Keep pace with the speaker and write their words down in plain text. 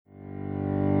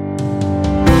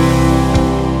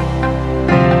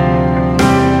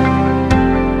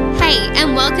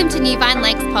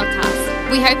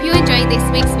hope you enjoy this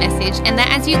week's message and that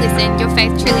as you listen, your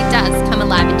faith truly does come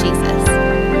alive in Jesus.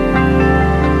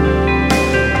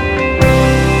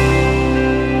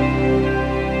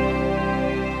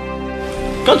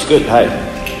 God's good, hey?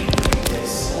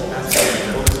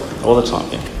 All the time,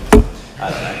 yeah. I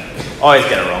don't know. I always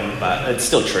get it wrong, but it's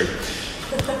still true.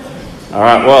 All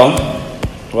right, well,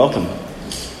 welcome.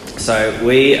 So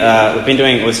we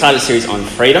started a series on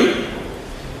freedom.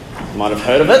 You might have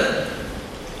heard of it.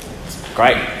 It's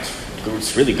great.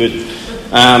 It's really good.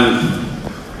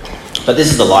 But this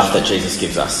is the life that Jesus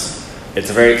gives us. It's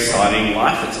a very exciting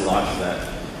life. It's a life that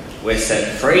we're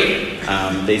set free.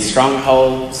 These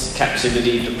strongholds,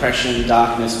 captivity, depression,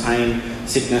 darkness, pain,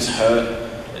 sickness, hurt,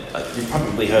 you've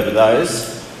probably heard of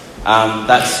those.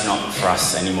 That's not for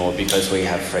us anymore because we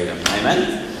have freedom.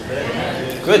 Amen?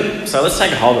 Good. So let's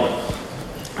take a hold of it.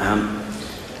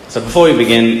 So before we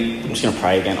begin, I'm just going to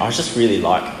pray again. I just really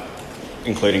like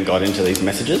including God into these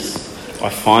messages. I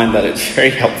find that it's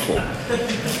very helpful.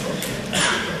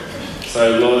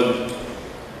 So Lord,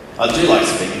 I do like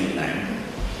speaking your name.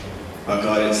 But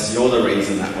God, you're the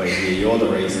reason that we're here. You're the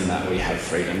reason that we have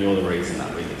freedom. You're the reason that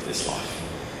we live this life.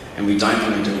 And we don't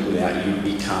want to do it without you.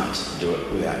 We can't do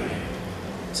it without you.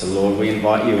 So Lord, we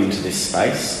invite you into this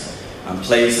space.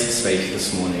 Please speak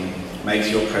this morning. Make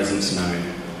your presence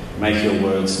known. Make your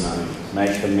words known.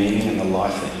 Make the meaning and the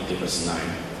life that you give us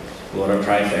known. Lord, I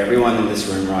pray for everyone in this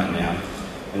room right now,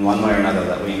 in one way or another,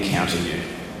 that we encounter you,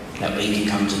 that we can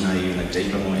come to know you in a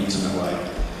deeper, more intimate way.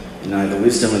 You know, the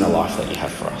wisdom and the life that you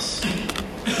have for us.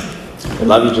 We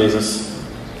love you, Jesus.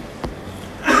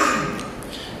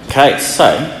 Okay,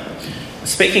 so,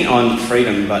 speaking on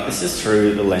freedom, but this is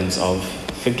through the lens of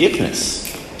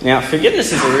forgiveness. Now,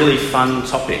 forgiveness is a really fun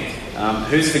topic.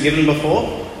 Who's forgiven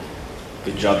before?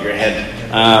 Good job, you're ahead.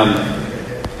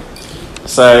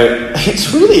 So,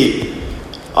 it's really...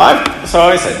 I've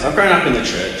grown up in the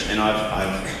church and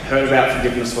I've heard about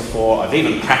forgiveness before. I've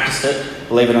even practiced it,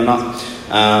 believe it or not.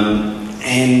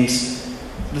 And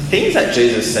the things that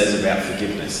Jesus says about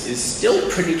forgiveness is still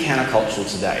pretty countercultural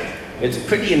today. It's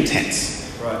pretty intense.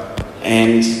 Right.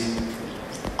 And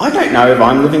I don't know if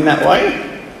I'm living that way.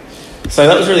 So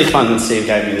that was really fun when Steve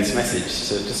gave me this message.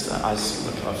 So I've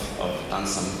done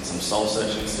some soul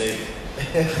searching, Steve.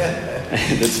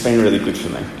 It's been really good for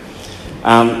me.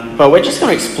 But we're just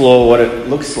going to explore what it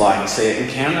looks like to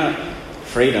encounter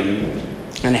freedom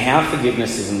and how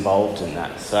forgiveness is involved in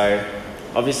that. So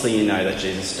obviously you know that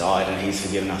Jesus died and he's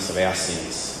forgiven us of our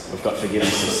sins. We've got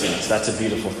forgiveness of sins. That's a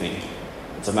beautiful thing.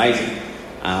 It's amazing.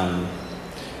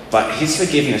 But his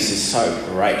forgiveness is so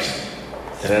great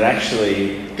that it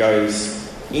actually goes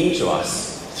into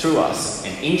us, through us,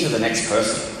 and into the next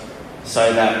person.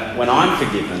 So that when I'm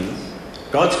forgiven,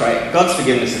 God's great. God's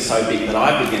forgiveness is so big that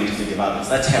I begin to forgive others.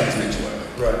 That's how it's meant to work.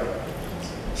 Right.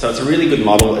 So it's a really good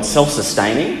model. It's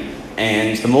self-sustaining.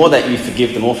 And the more that you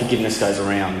forgive, the more forgiveness goes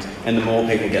around and the more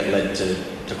people get led to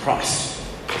Christ.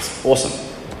 It's awesome.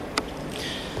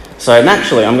 So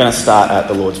naturally, I'm going to start at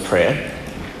the Lord's Prayer.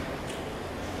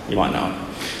 You might know it.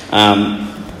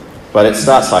 But it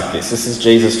starts like this. This is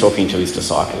Jesus talking to his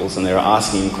disciples and they're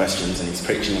asking him questions and he's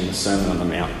preaching in the Sermon on the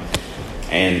Mount.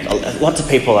 And lots of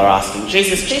people are asking,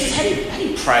 Jesus, how do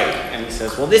you pray? And he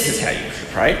says, well, this is how you should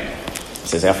pray. He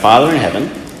says, Our Father in heaven,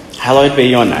 hallowed be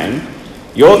your name.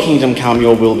 Your kingdom come,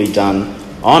 your will be done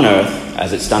on earth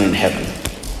as it's done in heaven.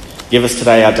 Give us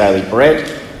today our daily bread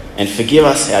and forgive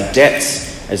us our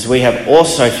debts as we have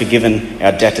also forgiven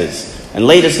our debtors. And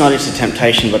lead us not into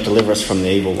temptation, but deliver us from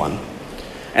the evil one.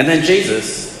 And then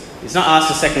Jesus, he's not asked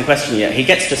a second question yet. He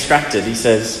gets distracted. He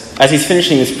says, as he's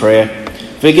finishing his prayer,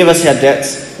 forgive us our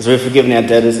debts as we've forgiven our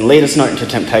debtors, and lead us not into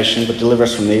temptation, but deliver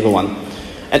us from the evil one.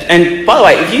 And by the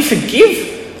way, if you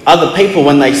forgive other people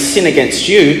when they sin against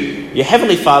you, your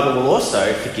heavenly Father will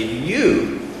also forgive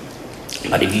you.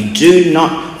 But if you do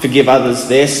not forgive others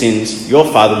their sins, your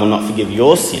Father will not forgive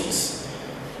your sins.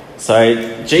 So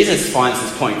Jesus finds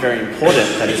this point very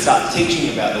important that he starts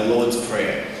teaching about the Lord's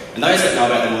Prayer. And those that know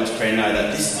about the Lord's Prayer know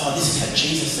that this is how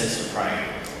Jesus says to pray.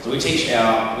 So we teach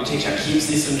our kids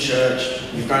this in church.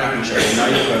 You've grown up in church, you know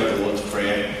you've heard the Lord's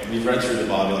Prayer. You've read through the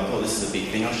Bible, like, oh, this is a big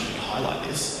thing, I should highlight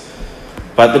this.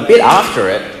 But the bit after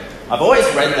it, I've always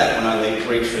read that when I read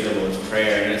through the Lord's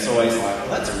Prayer, and it's always like, well,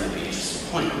 that's a really interesting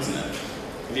point, isn't it?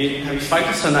 Have you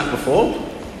focused on that before?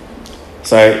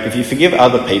 So if you forgive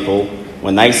other people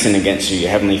when they sin against you, your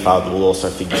heavenly Father will also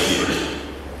forgive you.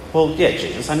 Well, yeah,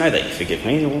 Jesus, I know that you forgive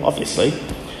me, well, obviously.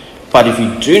 But if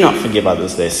you do not forgive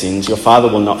others their sins, your Father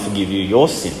will not forgive you your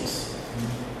sins.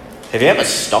 Have you ever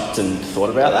stopped and thought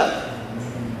about that?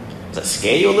 Does that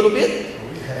scare you a little bit?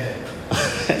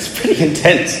 It's pretty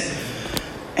intense.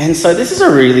 And so this is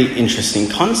a really interesting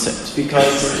concept,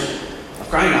 because I've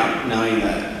grown up knowing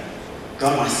that,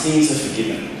 God, my sins are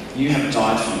forgiven. You have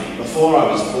died for me. Before I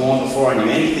was born, before I knew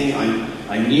anything,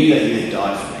 I knew that you had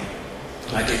died for me.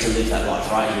 I get to live that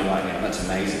life right here, right now. That's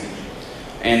amazing.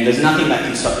 And there's nothing that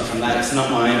can stop me from that. It's not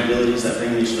my own abilities that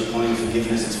bring me to the point of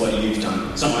forgiveness. It's what you've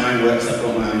done. It's not my own works that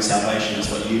brought my own salvation.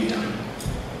 It's what you've done.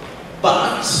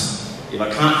 But if I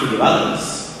can't forgive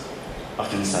others, I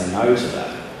can say no to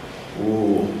that.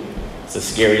 Ooh, it's a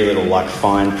scary little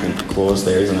fine print clause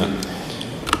there, isn't it?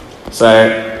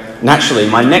 So naturally,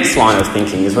 my next line of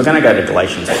thinking is we're going to go to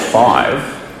Galatians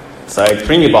 5. So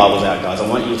bring your Bibles out, guys. I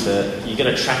want you've got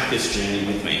to track this journey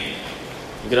with me.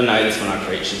 You've got to know this when I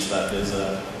preach, is that there's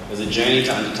a journey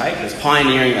to undertake. There's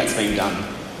pioneering that's been done.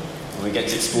 And we get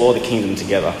to explore the kingdom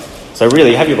together. So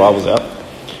really, have your Bibles out.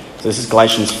 So this is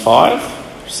Galatians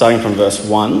 5, starting from verse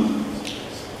 1.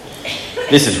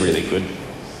 This is really good.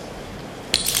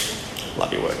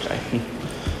 Love your work, Jay.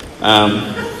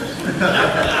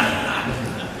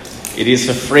 It is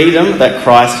for freedom that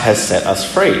Christ has set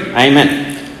us free.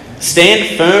 Amen.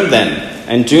 Stand firm then,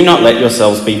 and do not let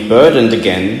yourselves be burdened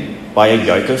again by a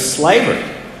yoke of slavery.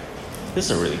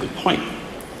 This is a really good point.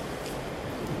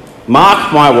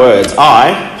 Mark my words.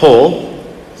 I, Paul,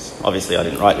 obviously I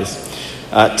didn't write this,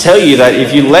 tell you that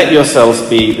if you let yourselves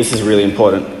be, this is really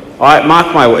important.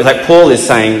 Mark my words, Paul is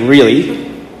saying, really,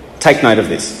 take note of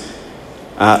this.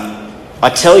 I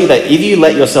tell you that if you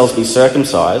let yourselves be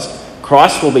circumcised,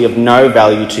 Christ will be of no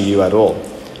value to you at all.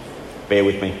 Bear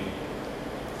with me.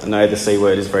 I know the C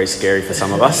word is very scary for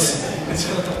some of us.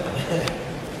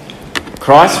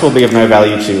 Christ will be of no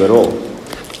value to you at all.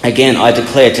 Again, I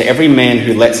declare to every man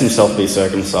who lets himself be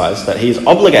circumcised that he is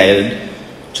obligated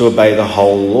to obey the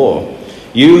whole law.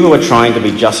 You who are trying to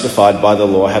be justified by the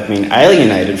law have been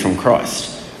alienated from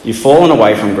Christ. You've fallen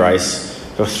away from grace,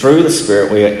 for through the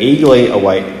Spirit we are eagerly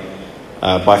await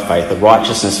by faith the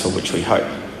righteousness for which we hope.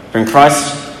 For in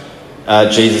Christ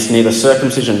Jesus, neither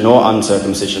circumcision nor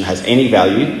uncircumcision has any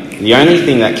value. The only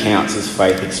thing that counts is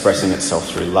faith expressing itself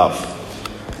through love.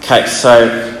 Okay,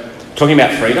 so talking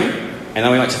about freedom, and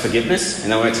then we went to forgiveness,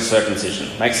 and then we went to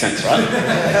circumcision. Makes sense, right?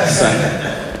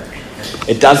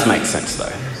 So it does make sense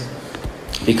though,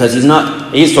 because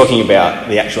he's talking about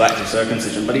the actual act of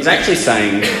circumcision, but he's actually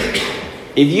saying,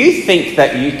 if you think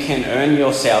that you can earn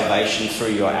your salvation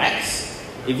through your acts,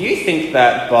 if you think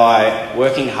that by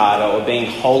working harder or being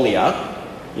holier,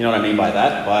 you know what I mean by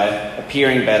that, by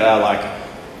appearing better,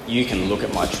 you can look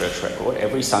at my church record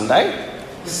every Sunday,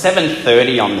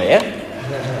 7:30 I'm there.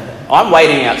 I'm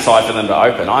waiting outside for them to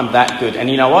open. I'm that good. And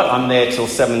you know what? I'm there till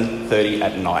 7:30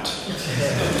 at night.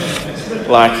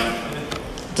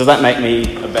 Does that make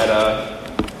me a better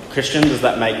Christian? Does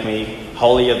that make me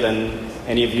holier than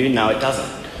any of you? No, it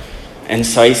doesn't. And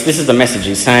so this is the message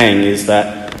he's saying, is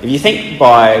that if you think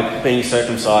by being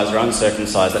circumcised or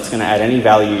uncircumcised that's going to add any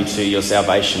value to your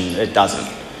salvation, it doesn't.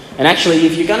 And actually,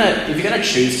 if you're going to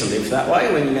choose to live that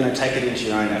way, when you're going to take it into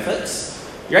your own efforts,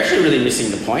 you're actually really missing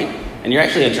the point, and you're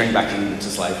actually entering back into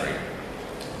slavery.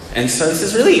 And so this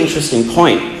is a really interesting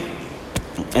point,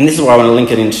 and this is why I want to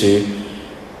link it into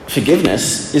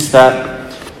forgiveness, is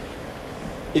that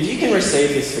if you can receive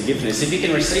this forgiveness, if you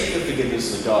can receive the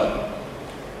forgiveness of God,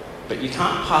 but you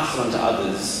can't pass it on to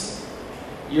others,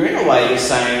 you're in a way, you're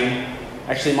saying,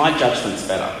 actually, my judgment's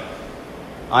better.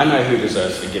 I know who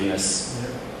deserves forgiveness,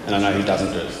 and I know who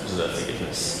doesn't deserve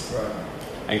forgiveness. Right.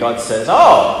 And God says,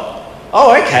 oh,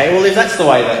 okay, well, if that's the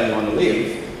way that you want to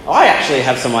live, I actually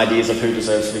have some ideas of who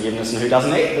deserves forgiveness and who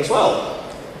doesn't either as well.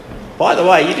 By the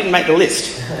way, you didn't make the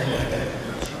list.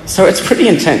 So it's pretty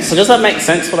intense. So does that make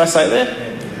sense, what I say there?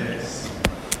 Yes.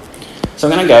 So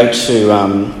I'm going to go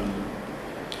to...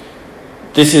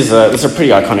 This is a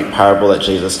pretty iconic parable that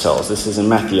Jesus tells. This is in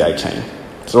Matthew 18.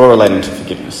 It's all relating to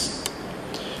forgiveness.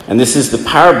 And this is the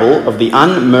parable of the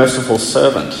unmerciful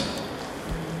servant.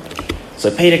 So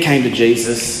Peter came to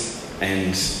Jesus,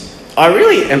 and I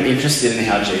really am interested in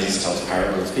how Jesus tells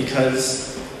parables,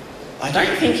 because I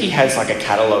don't think he has a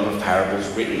catalogue of parables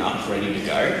written up ready to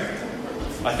go.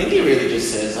 I think he really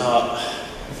just says,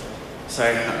 so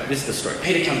this is the story.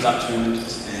 Peter comes up to him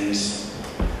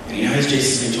and he knows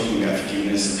Jesus has been talking about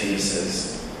forgiveness, and Peter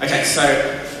says, okay,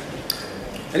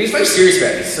 and he's very serious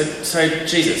about this. So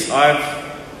Jesus,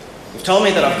 you've told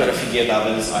me that I've got to forgive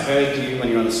others. I heard you when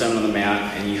you were on the Sermon on the Mount,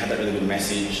 and you had that really good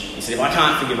message. He said, if I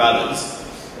can't forgive others,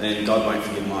 then God won't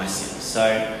forgive my sins.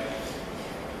 So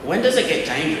when does it get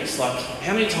dangerous?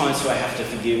 How many times do I have to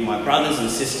forgive my brothers and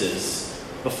sisters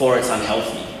before it's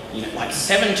unhealthy?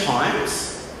 7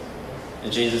 times?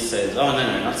 And Jesus says, oh,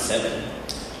 no, not 7.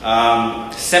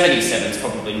 77 is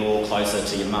probably more closer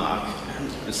to your mark.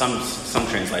 and some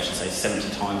translations say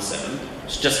 70 times 7,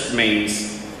 which just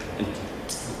means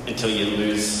until you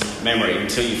lose memory,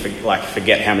 until you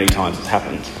forget how many times it's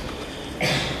happened.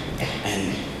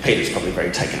 And Peter's probably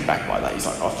very taken aback by that. He's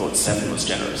like, I thought 7 was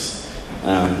generous.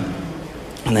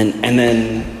 And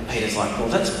then Peter's like, well,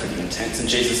 that's pretty intense. And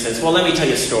Jesus says, well, let me tell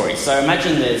you a story. So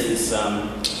imagine there's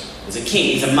a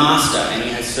king, he's a master, and he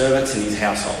has servants in his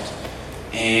household.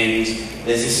 And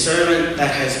there's this servant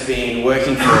that has been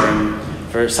working for him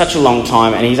for such a long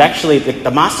time, and he's actually,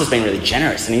 the master's been really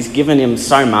generous, and he's given him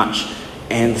so much,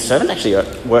 and the servant actually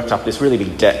worked up this really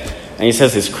big debt. And he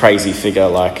says this crazy figure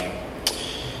like,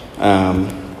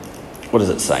 what does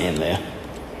it say in there?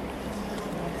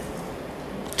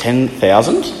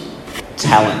 10,000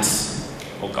 talents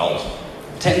or gold.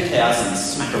 10,000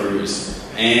 smackaroos.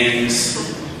 And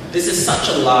this is such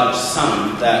a large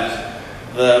sum that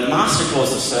the master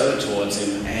calls the servant towards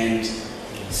him and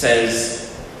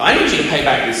says, I need you to pay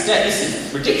back this debt. This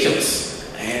is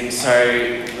ridiculous. And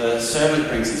so the servant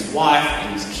brings his wife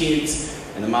and his kids,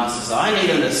 and the master says, I need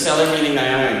them to sell everything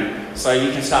they own so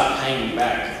you can start paying me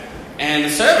back. And the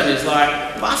servant is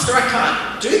like, Master, I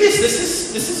can't do this.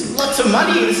 This is lots of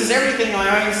money. This is everything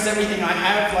I own. This is everything I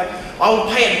have. Like, I will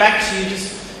pay it back to you.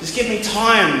 Just give me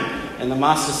time. And the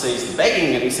master sees the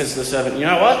begging, and he says to the servant, you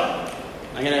know what?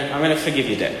 I'm gonna forgive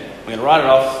your debt. I'm gonna write it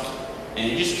off,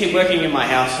 and you just keep working in my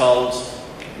household,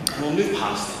 and we'll move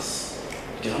past this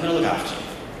because I'm gonna look after you.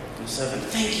 And the servant,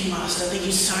 thank you, Master. Thank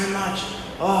you so much.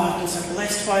 Oh, I've been so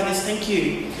blessed by this. Thank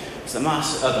you. So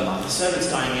the servant's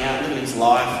dying out, living his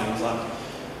life, and he's like,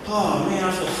 oh man,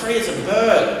 I feel free as a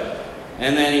bird.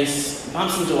 And then he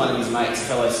bumps into one of his mates, a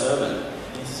fellow servant,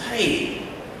 and he says, hey,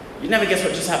 you'd never guess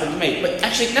what just happened to me. But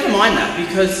actually, never mind that,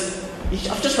 because you've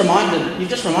just reminded me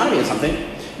of something.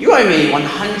 You owe me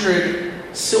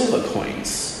 100 silver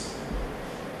coins.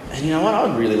 And you know what? I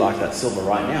would really like that silver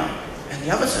right now. And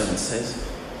the other servant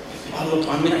says, oh look,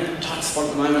 I'm in a tight spot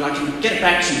at the moment, I can get it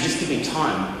back to you, just give me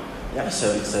time. The other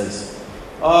servant says,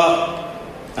 oh,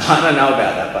 I don't know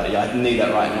about that, buddy. I need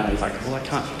that right now. He's like, well, I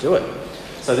can't do it.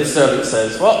 So this servant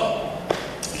says, well,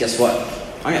 guess what?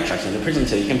 I'm going to chuck you into prison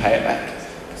until you can pay it back.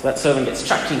 So that servant gets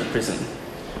chucked into prison.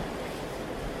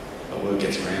 The word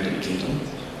gets around in the kingdom.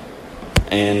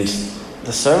 And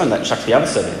the servant that chucked the other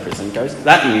servant in prison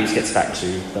that news gets back to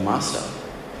the master.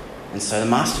 And so the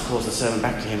master calls the servant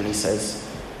back to him and he says,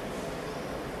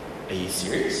 are you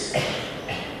serious?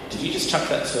 Did you just chuck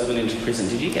that servant into prison?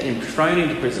 Did you get him thrown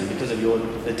into prison because of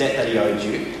the debt that he owed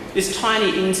you? This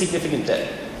tiny, insignificant debt,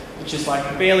 which is like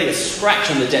barely a scratch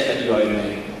on the debt that you owe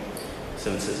me. The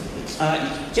servant says,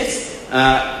 yes.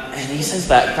 And he says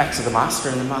that back to the master,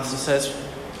 and the master says,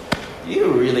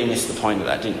 you really missed the point of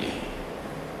that, didn't you?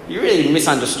 You really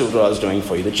misunderstood what I was doing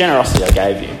for you, the generosity I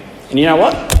gave you. And you know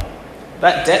what?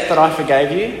 That debt that I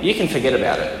forgave you, you can forget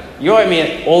about it. You owe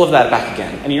me all of that back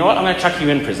again. And you know what? I'm going to chuck you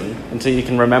in prison until you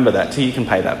can remember that, until you can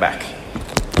pay that back.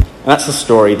 And that's the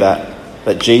story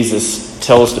that Jesus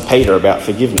tells to Peter about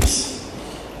forgiveness.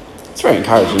 It's very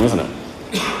encouraging, isn't it?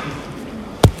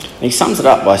 And he sums it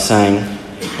up by saying,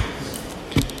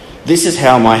 this is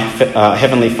how my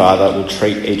heavenly Father will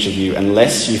treat each of you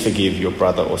unless you forgive your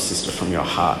brother or sister from your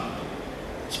heart.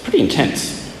 It's pretty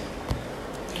intense.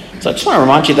 So I just want to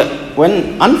remind you that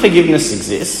when unforgiveness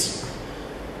exists,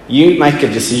 you make a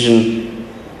decision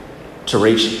to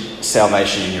reach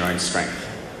salvation in your own strength.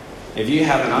 If you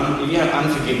have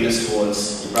unforgiveness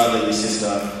towards your brother, your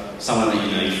sister, someone that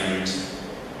you know, your friend,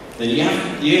 then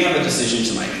you have a decision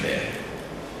to make there.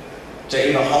 To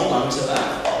either hold on to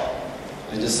that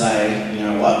and to say, you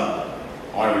know what,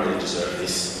 I really deserve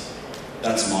this.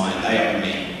 That's mine. They owe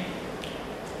me.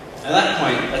 At that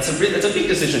point, that's a big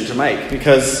decision to make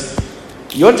because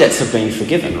your debts have been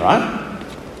forgiven, right?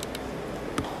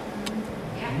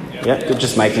 Yeah, good.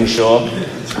 Just making sure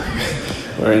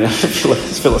we're in a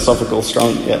philosophical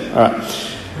strong. Yeah, all right.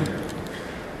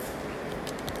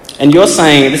 And you're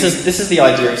saying this is the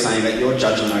idea of saying that you're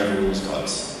judging overrules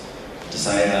God's. To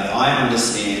say that I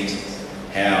understand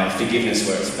how forgiveness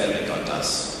works better than God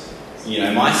does. You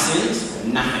know, my sins,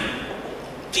 nothing.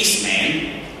 This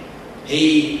man,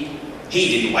 he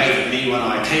didn't wave at me when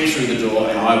I came through the door,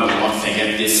 and I will not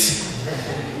forget this.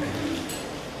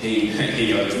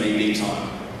 He owes me big time.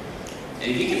 And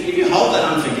if you hold that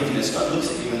unforgiveness, God looks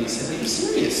at you and he says, are you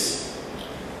serious?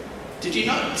 Did you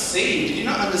not see? Did you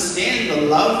not understand the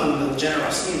love and the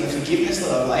generosity and the forgiveness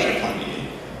that I've laid upon you?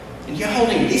 And you're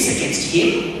holding this against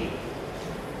him?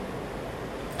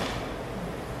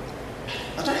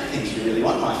 I don't think you really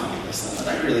want my forgiveness, then.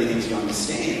 I don't really think you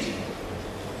understand.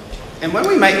 And when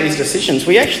we make these decisions,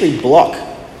 we actually block.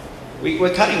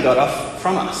 We're cutting God off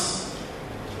from us.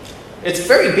 It's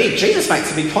very big. Jesus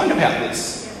makes a big point about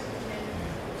this.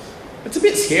 It's a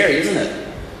bit scary, isn't it?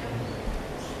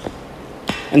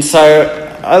 And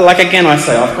so, I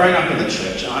say, I've grown up in the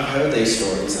church and I've heard these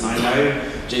stories and I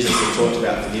know Jesus has talked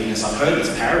about forgiveness. I've heard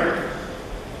this parable.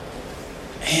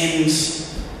 And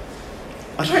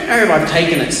I don't know if I've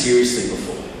taken it seriously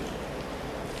before.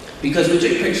 Because we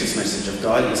do preach this message of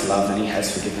God is love and he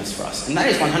has forgiveness for us. And that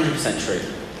is 100% true.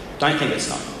 Don't think it's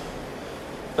not.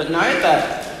 But know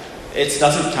that this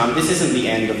isn't the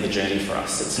end of the journey for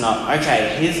us. It's not,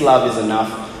 okay, his love is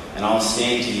enough and I'll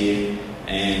stand here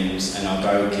and I'll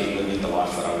go keep living the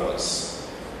life that I was.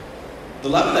 The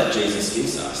love that Jesus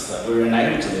gives us, that we're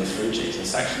enabled to live through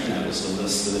Jesus, actually enables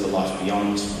us to live a life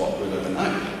beyond what we've ever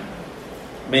known.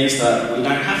 It means that we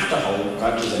don't have to hold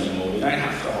grudges anymore, we don't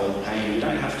have to hold pain, we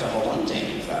don't have to hold on to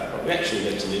any of that, but we actually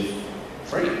get to live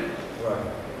free. Right.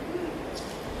 It's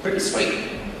pretty sweet.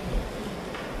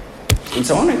 And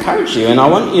so I want to encourage you, and I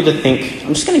want you to think,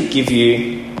 I'm just going to give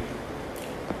you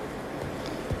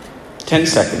 10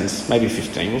 seconds, maybe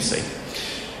 15, we'll see.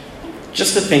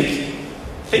 Just to think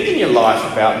in your life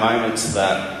about moments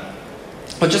that,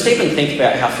 or just even think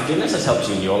about how forgiveness has helped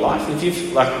you in your life. If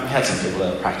you've had some people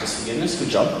that have practiced forgiveness, good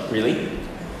job, really.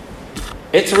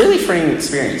 It's a really freeing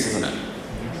experience, isn't it?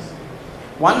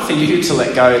 One for you to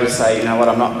let go, to say, you know what,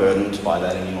 I'm not burdened by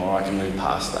that anymore, I can move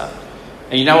past that.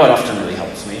 And you know what often really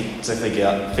helps me to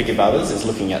forgive others is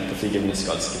looking at the forgiveness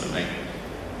God's given me.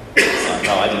 It's like,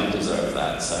 oh, I didn't deserve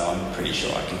that, so I'm pretty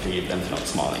sure I can forgive them for not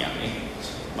smiling at me.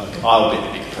 Like, I'll be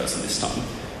the bigger person this time.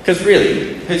 Because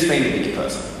really, who's been the bigger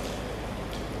person?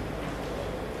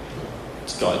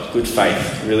 It's God. Good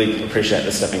faith. Really appreciate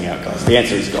the stepping out, guys. The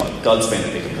answer is God. God's been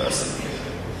the bigger person.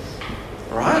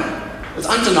 Right? It's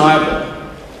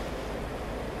undeniable.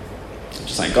 I'm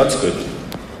just saying, God's good.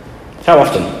 How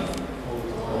often?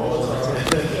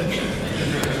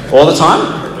 All the time?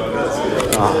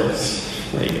 Oh,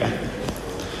 there you go.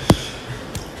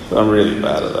 I'm really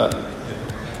bad at that.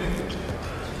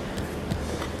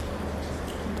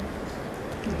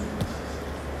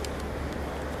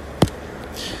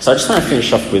 So I just want to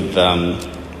finish off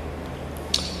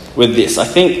with this. I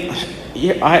think,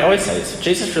 I always say this,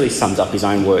 Jesus really sums up his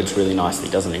own words really nicely,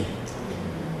 doesn't he?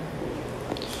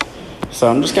 So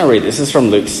I'm just going to read this. This is from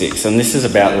Luke 6, and this is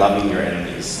about loving your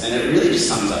enemies. And it really just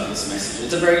sums up this message.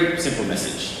 It's a very simple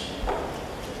message.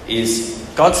 Is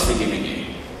God's forgiving you.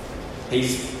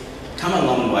 He's come a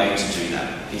long way to do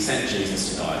that. He sent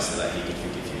Jesus to die so that he could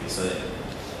forgive you, so that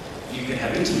you could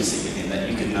have intimacy with him, that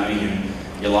you could know him,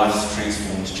 your life's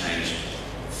transformed, changed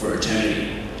for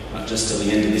eternity. Not just till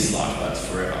the end of this life, but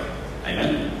forever.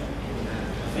 Amen?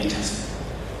 Fantastic.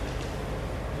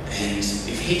 And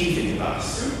if he can forgive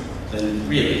us, then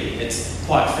really it's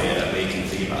quite fair that we can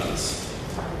forgive others.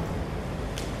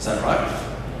 Is that right?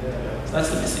 That's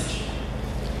the message.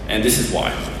 And this is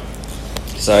why.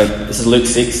 So this is Luke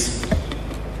 6,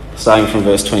 starting from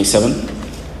verse 27.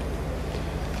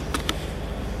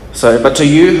 So, but to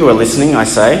you who are listening, I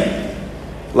say,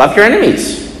 love your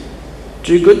enemies.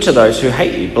 Do good to those who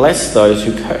hate you. Bless those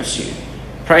who curse you.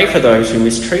 Pray for those who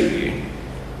mistreat you.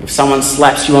 If someone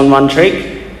slaps you on one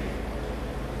cheek,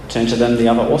 turn to them the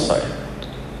other also.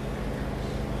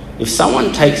 If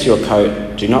someone takes your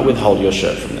coat, do not withhold your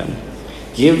shirt from them.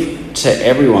 Give to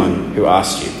everyone who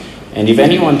asks you. And if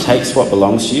anyone takes what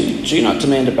belongs to you, do not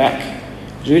demand it back.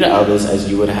 Do to others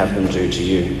as you would have them do to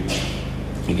you.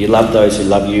 If you love those who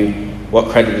love you, what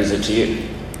credit is it to you?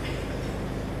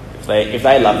 If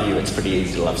they love you, it's pretty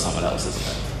easy to love someone else,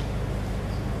 isn't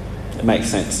it? It makes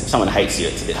sense. If someone hates you,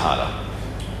 it's a bit harder.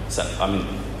 So,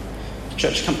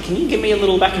 church, can you give me a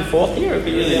little back and forth here? It'd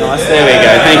be really nice. There we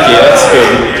go. Thank you. That's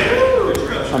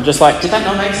good. I'm just like, did that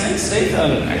not make sense, Steve? I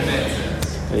don't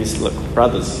know. These look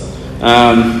brothers.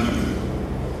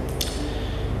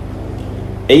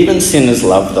 Even sinners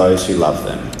love those who love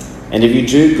them. And if you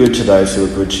do good to those who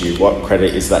are good to you, what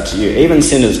credit is that to you? Even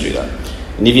sinners do that.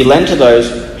 And if you lend to those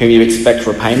whom you expect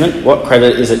repayment, what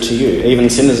credit is it to you? Even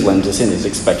sinners lend to sinners,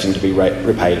 expecting to be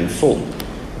repaid in full.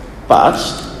 But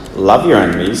love your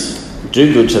enemies,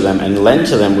 do good to them, and lend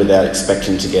to them without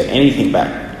expecting to get anything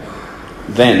back.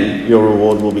 Then your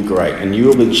reward will be great, and you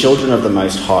will be children of the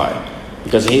Most High,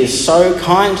 because he is so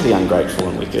kind to the ungrateful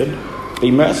and wicked. Be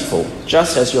merciful,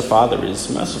 just as your Father is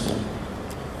merciful.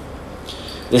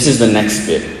 This is the next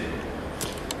bit.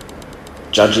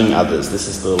 Judging others. This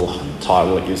is the little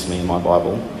title it gives me in my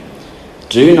Bible.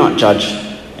 Do not judge,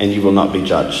 and you will not be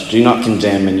judged. Do not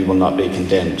condemn, and you will not be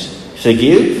condemned.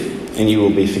 Forgive, and you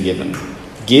will be forgiven.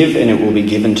 Give, and it will be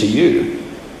given to you.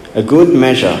 A good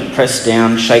measure, pressed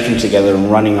down, shaken together,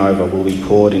 and running over, will be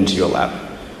poured into your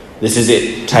lap. This is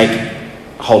it. Take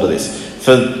hold of this.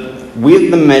 For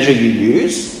with the measure you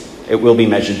use, it will be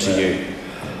measured to you.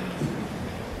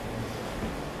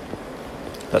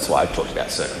 That's why I've talked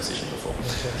about circumcision before.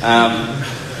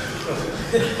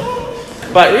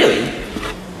 But really,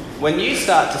 when you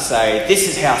start to say, this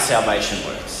is how salvation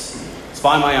works, it's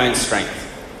by my own strength,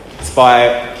 it's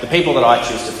by the people that I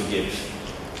choose to forgive,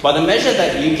 by the measure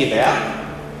that you give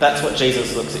out, that's what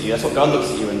Jesus looks at you, that's what God looks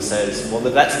at you and says, well,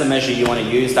 if that's the measure you want to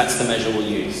use, that's the measure we'll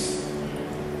use.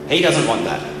 He doesn't want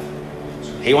that.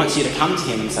 He wants you to come to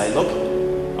him and say, look,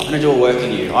 I'm going to do a work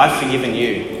in you. I've forgiven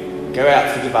you. Go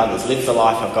out, forgive others, live the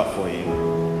life I've got for you.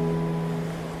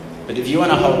 But if you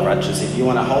want to hold grudges, if you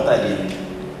want to hold that in,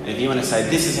 and if you want to say,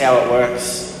 this is how it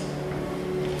works,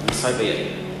 then so be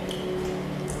it.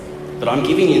 But I'm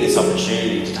giving you this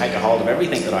opportunity to take a hold of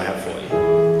everything that I have for you,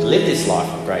 to live this life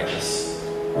of greatness,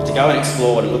 to go and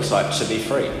explore what it looks like to be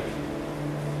free.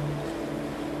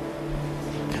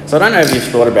 So I don't know if you've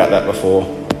thought about that before,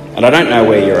 and I don't know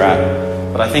where you're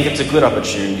at, but I think it's a good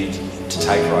opportunity to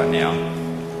take right now.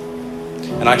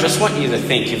 And I just want you to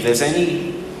think, if there's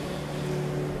any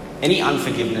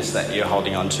unforgiveness that you're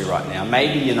holding on to right now,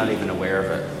 maybe you're not even aware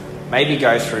of it. Maybe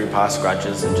go through past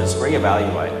grudges and just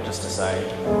reevaluate, just to say,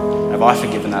 have I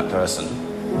forgiven that person?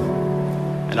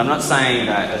 And I'm not saying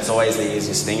that it's always the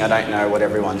easiest thing. I don't know what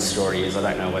everyone's story is. I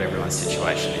don't know what everyone's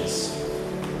situation is.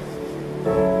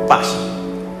 But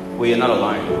we are not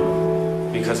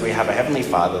alone, because we have a Heavenly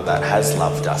Father that has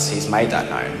loved us. He's made that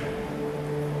known.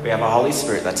 We have a Holy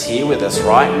Spirit that's here with us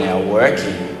right now,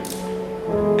 working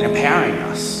and empowering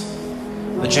us.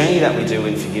 The journey that we do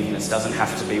in forgiveness doesn't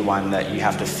have to be one that you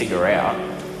have to figure out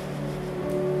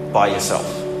by yourself.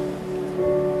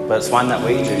 But it's one that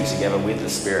we do together with the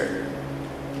Spirit.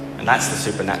 And that's the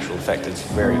supernatural effect. It's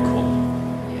very cool.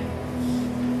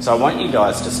 So I want you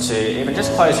guys just to even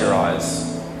just close your eyes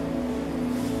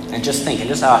and just think and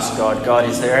just ask God,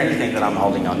 is there anything that I'm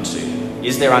holding on to?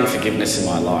 Is there unforgiveness in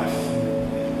my life?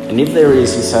 And if there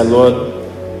is, you say, Lord,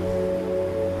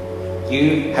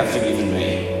 you have forgiven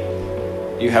me.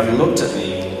 You have looked at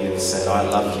me and you've said, I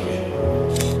love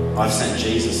you. I've sent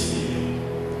Jesus for you.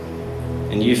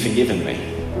 And you've forgiven me.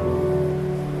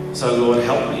 So Lord,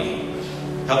 help me.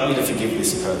 Help me to forgive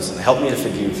this person. Help me to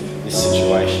forgive this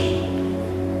situation.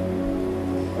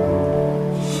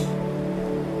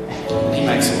 And he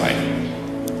makes a way.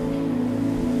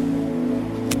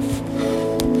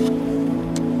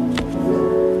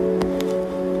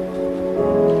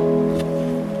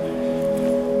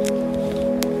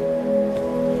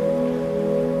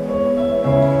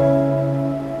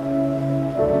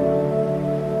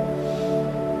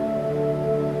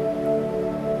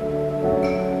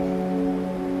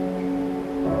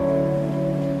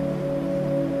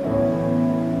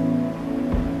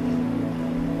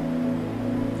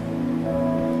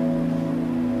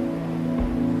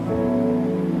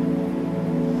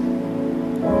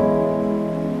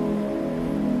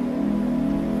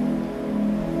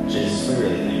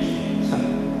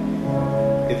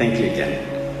 Thank you again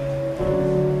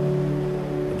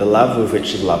for the love with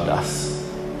which you've loved us,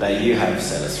 that you have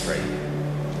set us free,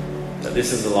 that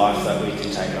this is the life that we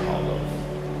can take a hold of.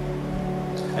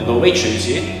 And Lord, we choose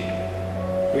you.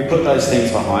 We put those things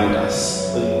behind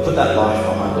us. We put that life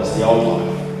behind us, the old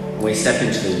life, and we step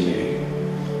into the new.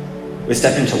 We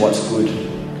step into what's good.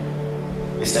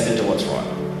 We step into what's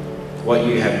right, what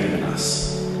you have given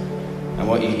us and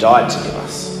what you died to give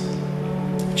us.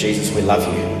 Jesus, we love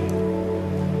you.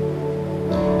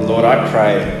 Lord, I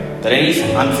pray that any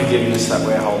unforgiveness that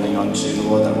we're holding on to,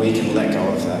 Lord, that we can let go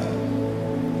of that.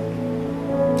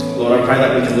 Lord, I pray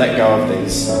that we can let go of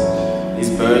these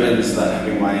burdens that have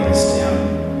been weighing us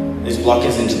down, these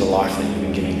blockers into the life that you've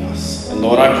been giving us. And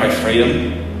Lord, I pray freedom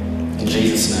in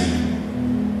Jesus' name.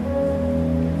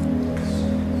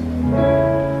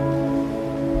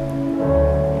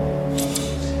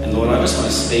 And Lord, I just want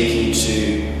to speak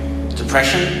into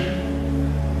depression.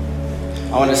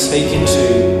 I want to speak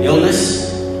into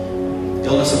illness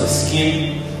of the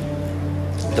skin,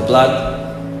 the blood,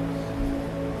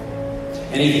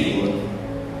 anything, Lord.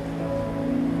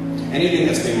 Anything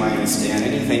that's been weighing us down,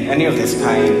 any of this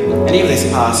pain, any of this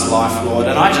past life, Lord,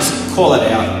 and I just call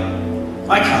it out.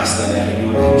 I cast that out in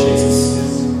your name, Jesus.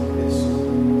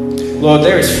 Lord,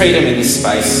 there is freedom in this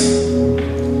space.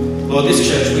 Lord, this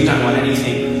church, we don't want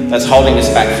anything that's holding us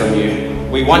back from you.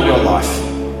 We want your life.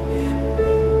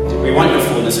 We want your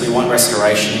fullness. We want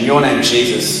restoration. In your name,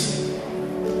 Jesus.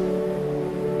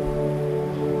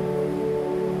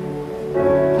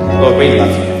 Lord, we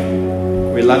love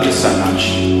you. We love you so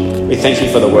much. We thank you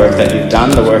for the work that you've done,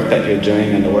 the work that you're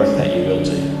doing, and the work that you will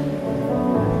do.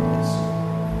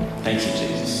 Thank you,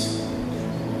 Jesus.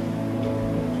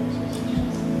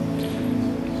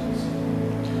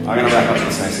 I'm going to wrap up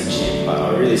this message here, but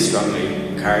I really strongly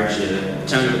encourage you to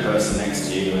turn to the person next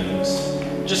to you and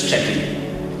just check in.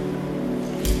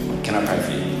 Can I pray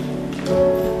for you?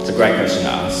 It's a great question to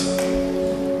ask.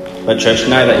 But church,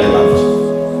 know that you're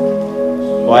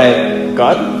loved by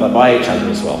God, but by each other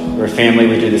as well. We're a family,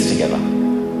 we do this together.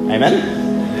 Amen?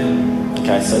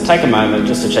 Okay, so take a moment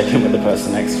just to check in with the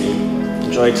person next to you.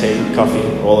 Enjoy tea, coffee,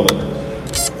 all of it.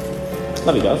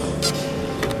 Love you guys.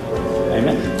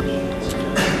 Amen.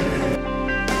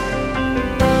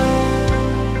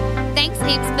 Thanks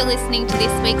heaps for listening to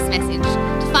this week's message.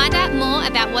 To find out more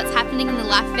about what's happening in the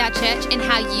life of our church and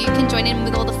how you can join in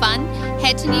with all the fun,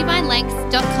 head to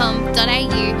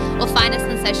newvinelancs.com.au or find us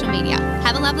on social media.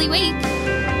 Have a lovely week.